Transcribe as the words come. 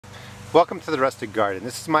Welcome to the Rustic Garden.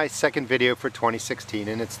 This is my second video for 2016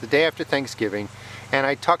 and it's the day after Thanksgiving, and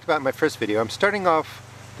I talked about in my first video. I'm starting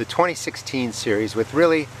off the 2016 series with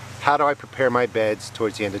really how do I prepare my beds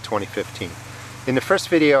towards the end of 2015. In the first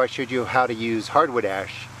video I showed you how to use hardwood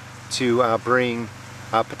ash to bring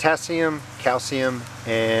potassium, calcium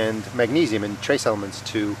and magnesium and trace elements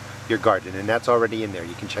to your garden, and that's already in there.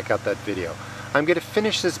 You can check out that video. I'm going to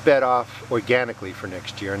finish this bed off organically for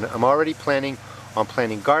next year, and I'm already planning on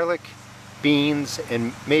planting garlic, beans,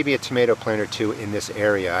 and maybe a tomato plant or two in this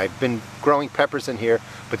area. I've been growing peppers in here,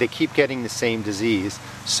 but they keep getting the same disease,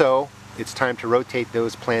 so it's time to rotate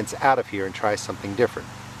those plants out of here and try something different.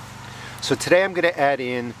 So today I'm going to add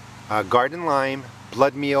in garden lime,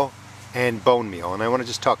 blood meal, and bone meal, and I want to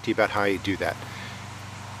just talk to you about how you do that.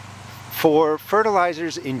 For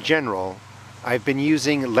fertilizers in general, I've been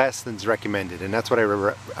using less than's recommended, and that's what I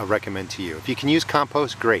recommend to you. If you can use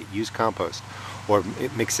compost, great, use compost or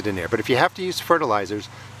mix it in there. But if you have to use fertilizers,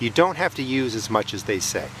 you don't have to use as much as they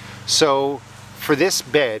say. So for this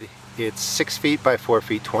bed, it's 6 feet by 4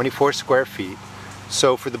 feet, 24 square feet.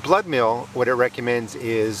 So for the blood meal, what it recommends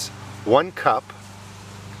is 1 cup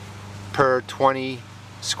per 20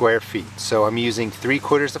 square feet. So I'm using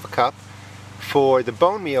 3/4 of a cup. For the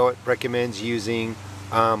bone meal, it recommends using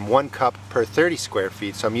 1 cup per 30 square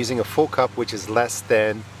feet. So I'm using a full cup, which is less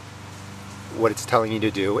than what it's telling you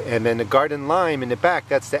to do. And then the garden lime in the back,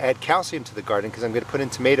 that's to add calcium to the garden, because I'm going to put in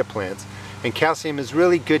tomato plants, and calcium is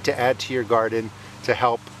really good to add to your garden to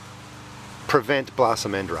help prevent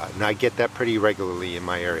blossom end rot, and I get that pretty regularly in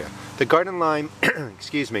my area. The garden lime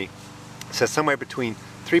excuse me, says somewhere between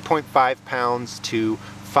 3.5 pounds to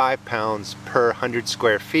 5 pounds per 100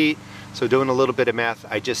 square feet. So doing a little bit of math,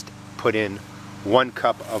 I just put in 1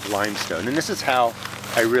 cup of limestone, and this is how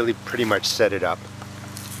I really pretty much set it up.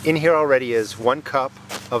 In here already is 1 cup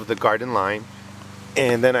of the garden lime,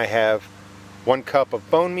 and then I have 1 cup of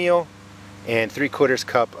bone meal and 3/4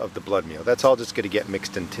 cup of the blood meal. That's all just going to get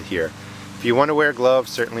mixed into here. If you want to wear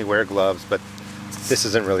gloves, certainly wear gloves, but this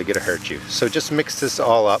isn't really going to hurt you. So just mix this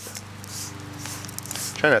all up.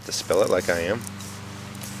 Try not to spill it like I am.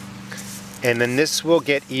 And then this will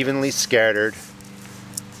get evenly scattered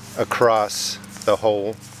across the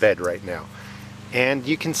whole bed right now. And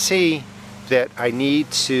you can see that I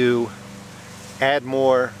need to add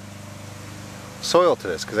more soil to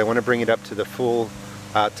this because I want to bring it up to the full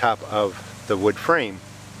top of the wood frame.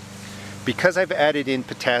 Because I've added in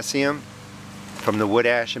potassium from the wood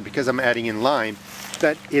ash, and because I'm adding in lime,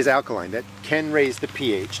 that is alkaline, that can raise the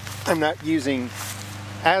pH. I'm not using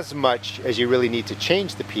as much as you really need to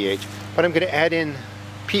change the pH, but I'm going to add in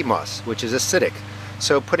peat moss, which is acidic.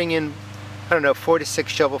 So putting in, I don't know, 4 to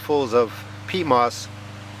 6 shovelfuls of peat moss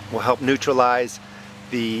will help neutralize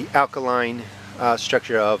the alkaline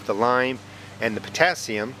structure of the lime and the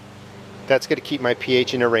potassium. That's going to keep my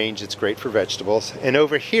pH in a range that's great for vegetables. And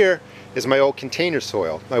over here is my old container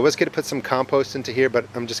soil. I was going to put some compost into here, but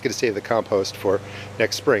I'm just going to save the compost for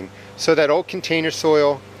next spring. So that old container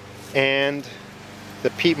soil and the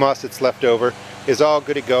peat moss that's left over is all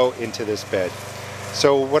going to go into this bed.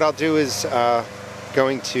 So what I'll do is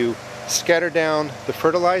going to scatter down the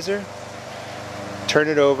fertilizer, turn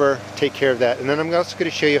it over, take care of that, and then I'm also going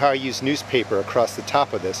to show you how I use newspaper across the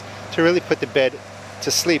top of this to really put the bed to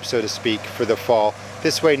sleep, so to speak, for the fall.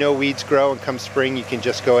 This way no weeds grow, and come spring you can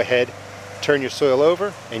just go ahead, turn your soil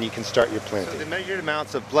over, and you can start your planting. So the measured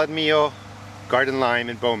amounts of blood meal, garden lime,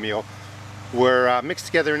 and bone meal were mixed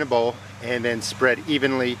together in a bowl and then spread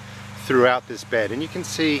evenly throughout this bed. And you can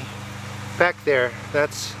see back there,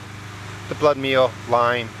 that's the blood meal,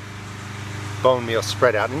 lime, bone meal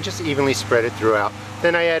spread out, and just evenly spread it throughout.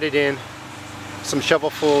 Then I added in some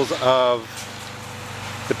shovelfuls of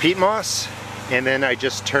the peat moss, and then I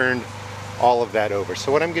just turned all of that over.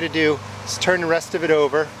 So what I'm going to do is turn the rest of it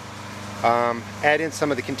over, add in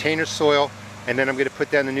some of the container soil, and then I'm going to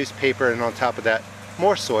put down the newspaper, and on top of that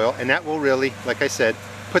more soil, and that will really, like I said,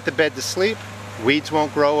 put the bed to sleep. Weeds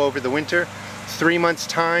won't grow over the winter. 3 months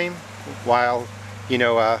time, while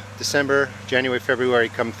December, January, February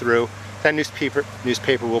come through, that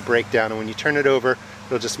newspaper will break down, and when you turn it over,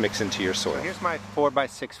 it'll just mix into your soil. So here's my 4 by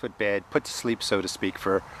 6 foot bed, put to sleep, so to speak,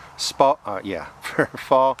 for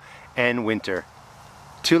fall and winter.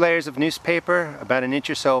 2 layers of newspaper, about 1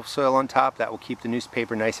 inch or so of soil on top. That will keep the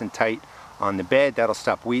newspaper nice and tight on the bed. That'll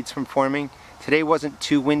stop weeds from forming. Today wasn't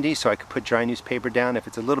too windy, so I could put dry newspaper down. If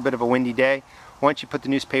it's a little bit of a windy day, once you put the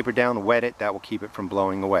newspaper down, wet it, that will keep it from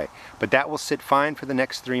blowing away. But that will sit fine for the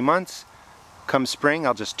next 3 months. Come spring,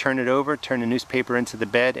 I'll just turn it over, turn the newspaper into the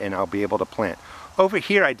bed, and I'll be able to plant. Over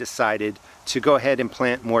here I decided to go ahead and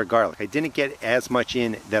plant more garlic. I didn't get as much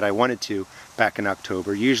in that I wanted to back in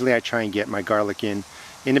October. Usually I try and get my garlic in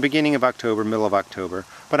the beginning of October, middle of October.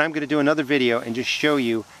 But I'm going to do another video and just show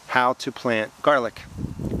you how to plant garlic.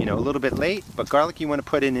 You know, a little bit late, but garlic you want to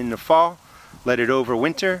put in the fall, let it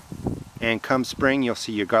overwinter, and come spring you'll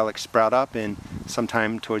see your garlic sprout up, and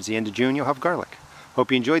sometime towards the end of June you'll have garlic.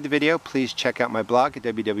 Hope you enjoyed the video. Please check out my blog at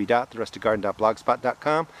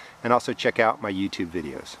www.therustedgarden.blogspot.com and also check out my YouTube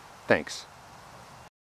videos. Thanks.